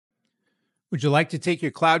Would you like to take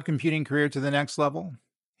your cloud computing career to the next level?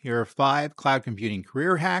 Here are 5 cloud computing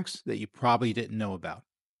career hacks that you probably didn't know about.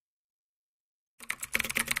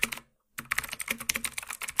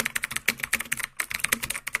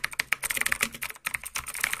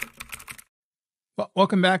 Well,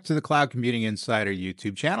 welcome back to the Cloud Computing Insider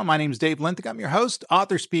YouTube channel. My name is Dave Linthicke. I'm your host,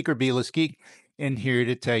 author, speaker, B-list geek, and here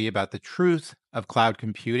to tell you about the truth of cloud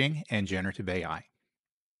computing and generative AI.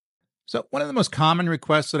 So one of the most common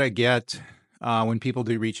requests that I get when people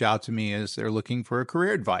do reach out to me is they're looking for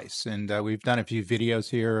career advice. And we've done a few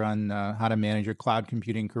videos here on how to manage your cloud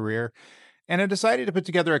computing career. And I decided to put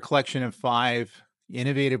together a collection of 5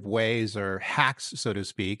 innovative ways or hacks, so to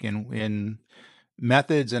speak, in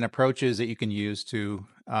methods and approaches that you can use to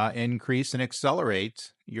increase and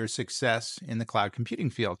accelerate your success in the cloud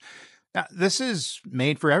computing field. Now, this is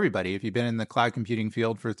made for everybody. If you've been in the cloud computing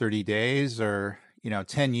field for 30 days or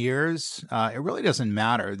 10 years, it really doesn't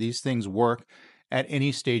matter. These things work at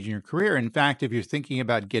any stage in your career. In fact, if you're thinking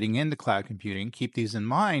about getting into cloud computing, keep these in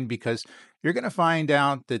mind because you're going to find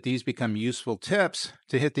out that these become useful tips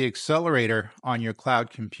to hit the accelerator on your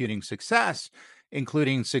cloud computing success,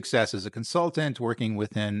 including success as a consultant, working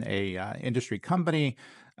within a industry company,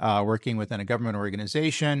 working within a government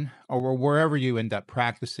organization, or wherever you end up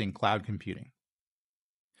practicing cloud computing.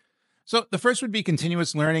 So the first would be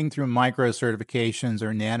continuous learning through micro certifications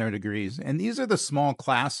or nano degrees. And these are the small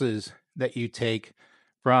classes that you take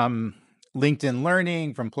from LinkedIn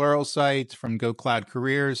Learning, from Pluralsight, from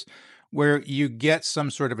GoCloudCareers, where you get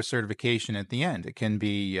some sort of a certification at the end. It can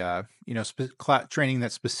be, training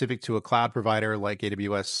that's specific to a cloud provider like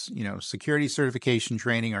AWS, security certification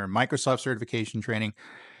training or Microsoft certification training.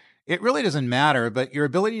 It really doesn't matter, but your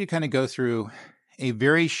ability to kind of go through a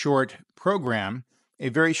very short program, a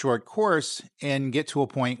very short course, and get to a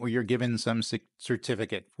point where you're given some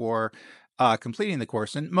certificate for completing the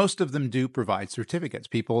course. And most of them do provide certificates.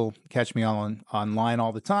 People catch me online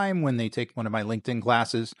all the time when they take one of my LinkedIn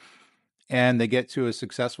classes and they get to a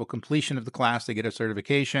successful completion of the class, they get a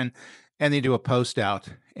certification, and they do a post out.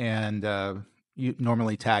 And you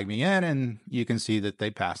normally tag me in, and you can see that they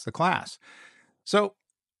passed the class. So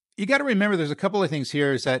you got to remember there's a couple of things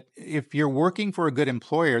here is that if you're working for a good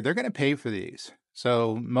employer, they're going to pay for these.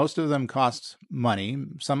 So most of them cost money.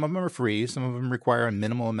 Some of them are free. Some of them require a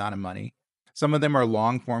minimal amount of money. Some of them are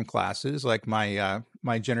long form classes like my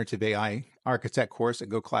generative AI architect course at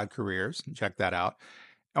GoCloudCareers. Check that out.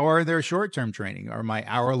 Or they're short-term training or my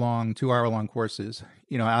 2-hour-long courses,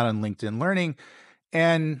 out on LinkedIn Learning.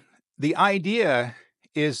 And the idea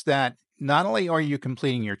is that not only are you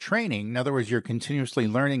completing your training, in other words, you're continuously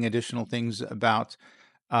learning additional things about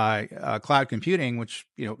cloud computing, which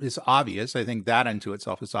is obvious. I think that unto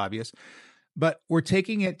itself is obvious, but we're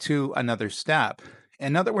taking it to another step.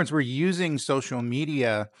 In other words, we're using social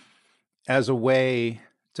media as a way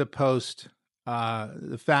to post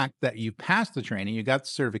the fact that you passed the training, you got the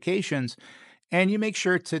certifications, and you make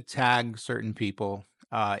sure to tag certain people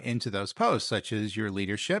into those posts, such as your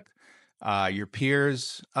leadership, your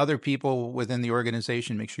peers, other people within the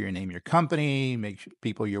organization. Make sure you name your company, make sure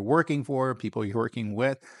people you're working for, people you're working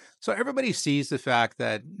with. So everybody sees the fact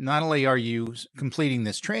that not only are you completing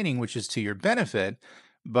this training, which is to your benefit,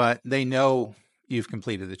 but they know you've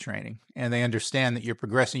completed the training and they understand that you're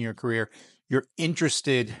progressing your career. You're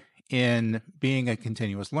interested in being a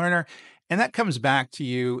continuous learner. And that comes back to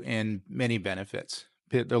you in many benefits.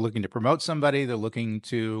 They're looking to promote somebody. They're looking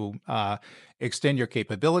to extend your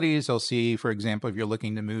capabilities. They'll see, for example, if you're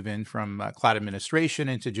looking to move in from cloud administration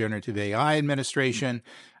into generative AI administration,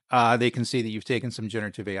 they can see that you've taken some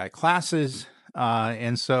generative AI classes.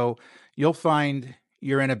 And so you'll find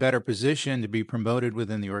you're in a better position to be promoted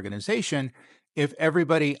within the organization if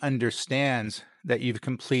everybody understands that you've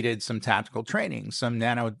completed some tactical training, some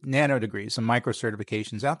nano degrees, some micro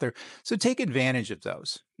certifications out there. So take advantage of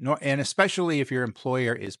those, and especially if your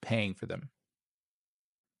employer is paying for them.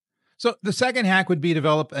 So the second hack would be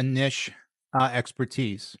develop a niche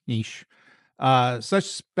expertise. Such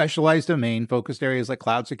specialized domain focused areas like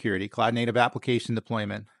cloud security, cloud native application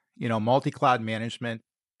deployment, multi-cloud management,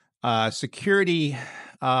 security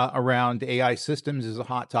around AI systems is a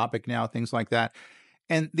hot topic now, things like that.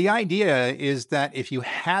 And the idea is that if you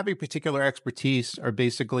have a particular expertise or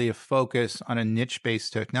basically a focus on a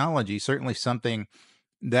niche-based technology, certainly something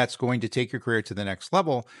that's going to take your career to the next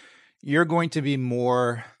level, you're going to be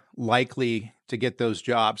more likely to get those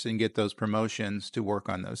jobs and get those promotions to work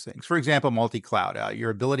on those things. For example, multi-cloud, your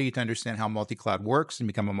ability to understand how multi-cloud works and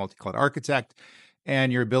become a multi-cloud architect,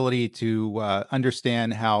 and your ability to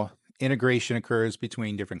understand how integration occurs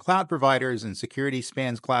between different cloud providers and security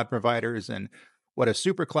spans cloud providers and what a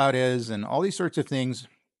super cloud is and all these sorts of things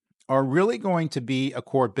are really going to be a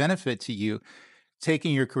core benefit to you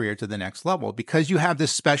taking your career to the next level because you have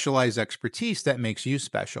this specialized expertise that makes you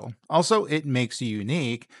special. Also, it makes you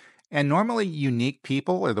unique. And normally, unique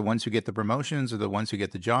people are the ones who get the promotions, or the ones who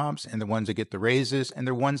get the jobs, and the ones that get the raises, and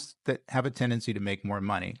they're ones that have a tendency to make more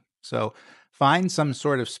money. So, find some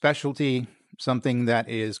sort of specialty, something that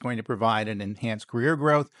is going to provide an enhanced career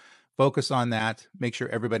growth. Focus on that. Make sure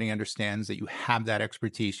everybody understands that you have that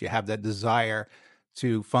expertise, you have that desire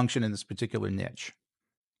to function in this particular niche.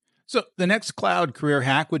 So, the next cloud career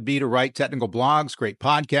hack would be to write technical blogs, create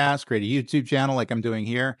podcasts, create a YouTube channel like I'm doing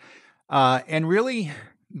here, and really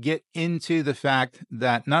get into the fact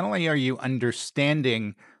that not only are you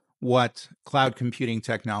understanding what cloud computing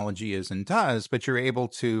technology is and does, but you're able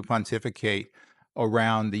to pontificate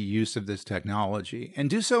around the use of this technology and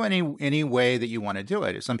do so any way that you want to do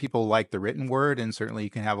it. Some people like the written word, and certainly you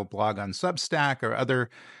can have a blog on Substack or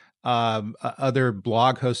other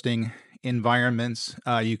blog hosting environments.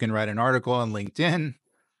 You can write an article on LinkedIn.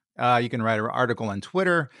 You can write an article on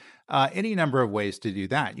Twitter. Any number of ways to do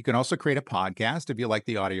that. You can also create a podcast if you like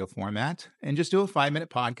the audio format and just do a 5-minute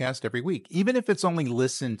podcast every week. Even if it's only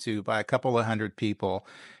listened to by a couple of hundred people,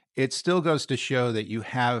 it still goes to show that you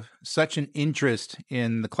have such an interest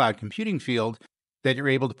in the cloud computing field that you're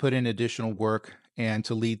able to put in additional work and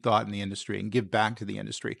to lead thought in the industry and give back to the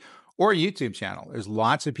industry. Or a YouTube channel. There's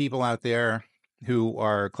lots of people out there who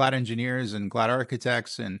are cloud engineers and cloud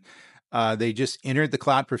architects, and they just entered the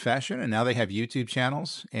cloud profession, and now they have YouTube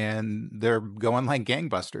channels, and they're going like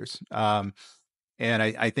gangbusters. And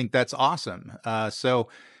I think that's awesome. So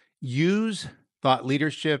use thought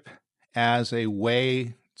leadership as a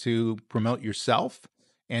way to promote yourself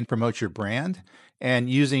and promote your brand, and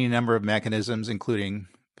using a number of mechanisms, including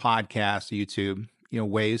podcasts, YouTube,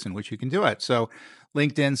 ways in which you can do it. So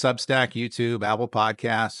LinkedIn, Substack, YouTube, Apple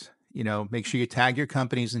Podcasts. Make sure you tag your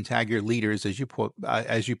companies and tag your leaders as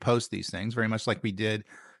you post these things, very much like we did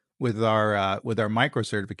with our micro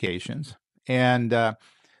certifications. And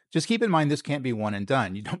just keep in mind, this can't be one and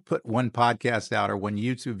done. You don't put one podcast out or one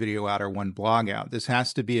YouTube video out or one blog out. This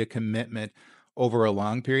has to be a commitment over a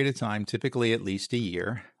long period of time, typically at least a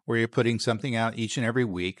year, where you're putting something out each and every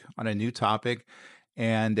week on a new topic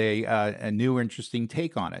and a new interesting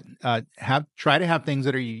take on it. Try to have things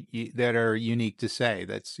that are unique to say.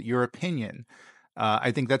 That's your opinion.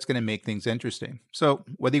 I think that's going to make things interesting. So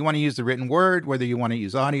whether you want to use the written word, whether you want to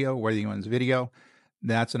use audio, whether you want to use video,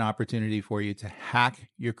 that's an opportunity for you to hack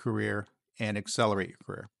your career and accelerate your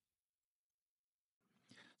career.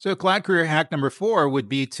 So cloud career hack number 4 would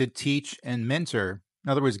be to teach and mentor. In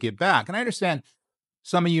other words, give back. And I understand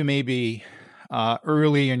some of you may be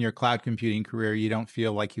early in your cloud computing career. You don't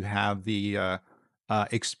feel like you have the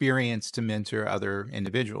experience to mentor other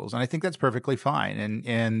individuals. And I think that's perfectly fine.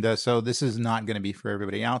 And so this is not going to be for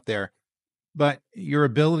everybody out there. But your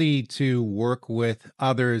ability to work with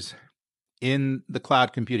others in the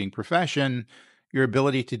cloud computing profession, your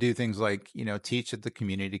ability to do things like, teach at the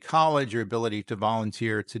community college, your ability to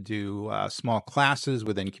volunteer to do small classes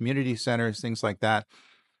within community centers, things like that,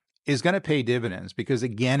 is going to pay dividends because,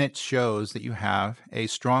 again, it shows that you have a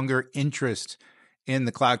stronger interest in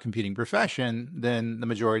the cloud computing profession than the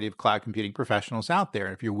majority of cloud computing professionals out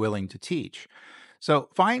there, if you're willing to teach. So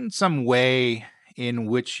find some way in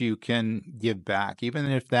which you can give back, even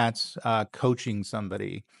if that's coaching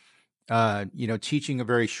somebody, teaching a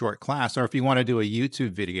very short class, or if you want to do a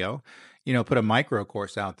YouTube video, put a micro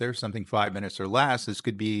course out there, something 5 minutes or less. This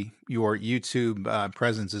could be your YouTube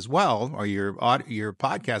presence as well, or your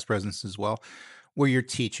podcast presence as well, where you're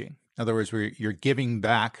teaching. In other words, where you're giving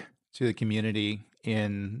back to the community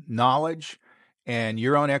in knowledge and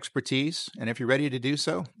your own expertise. And if you're ready to do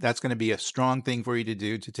so, that's going to be a strong thing for you to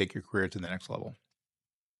do to take your career to the next level.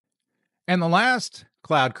 And the last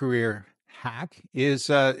cloud career hack is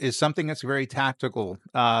something that's very tactical.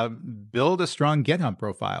 Build a strong GitHub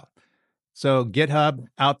profile. So GitHub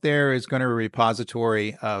out there is going to be a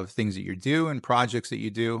repository of things that you do and projects that you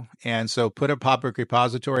do. And so put a public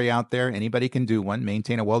repository out there. Anybody can do one.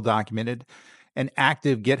 Maintain a well-documented and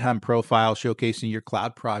active GitHub profile showcasing your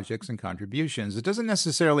cloud projects and contributions. It doesn't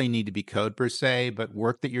necessarily need to be code per se, but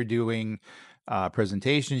work that you're doing,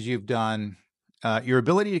 presentations you've done, your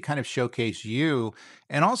ability to kind of showcase you,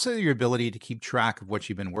 and also your ability to keep track of what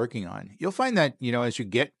you've been working on. You'll find that, as you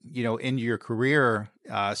get, into your career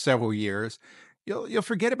several years, you'll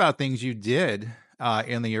forget about things you did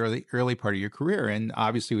in the early part of your career. And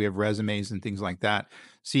obviously we have resumes and things like that,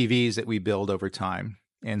 CVs that we build over time,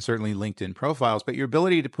 and certainly LinkedIn profiles. But your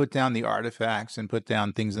ability to put down the artifacts and put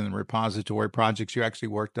down things in the repository, projects you actually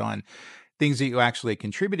worked on, things that you actually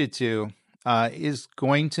contributed to, is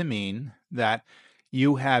going to mean that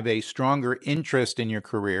you have a stronger interest in your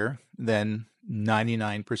career than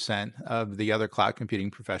 99% of the other cloud computing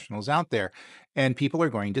professionals out there. And people are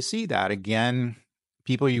going to see that. Again,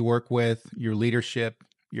 people you work with, your leadership,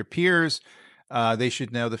 your peers, they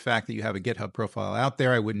should know the fact that you have a GitHub profile out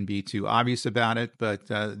there. I wouldn't be too obvious about it, but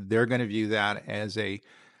they're going to view that as a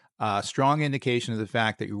strong indication of the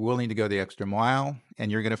fact that you're willing to go the extra mile,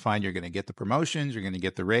 and you're going to find you're going to get the promotions, you're going to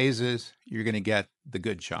get the raises, you're going to get the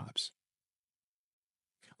good jobs.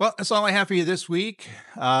 Well, that's all I have for you this week.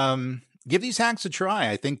 Give these hacks a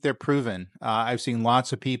try. I think they're proven. I've seen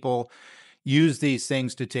lots of people use these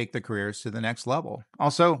things to take their careers to the next level.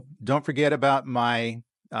 Also, don't forget about my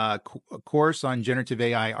course on generative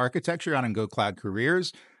AI architecture out on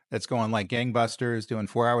GoCloudCareers. That's going like gangbusters, doing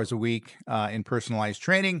 4 hours a week in personalized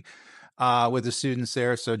training with the students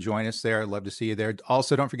there. So join us there. I'd love to see you there.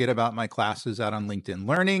 Also, don't forget about my classes out on LinkedIn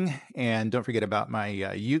Learning. And don't forget about my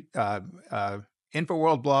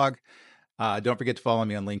InfoWorld blog. Don't forget to follow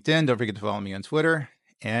me on LinkedIn. Don't forget to follow me on Twitter.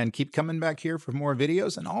 And keep coming back here for more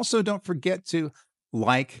videos. And also don't forget to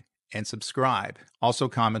like and subscribe. Also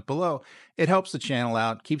comment below. It helps the channel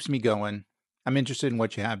out, keeps me going. I'm interested in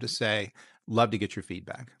what you have to say. Love to get your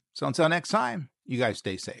feedback. So until next time, you guys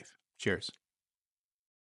stay safe. Cheers.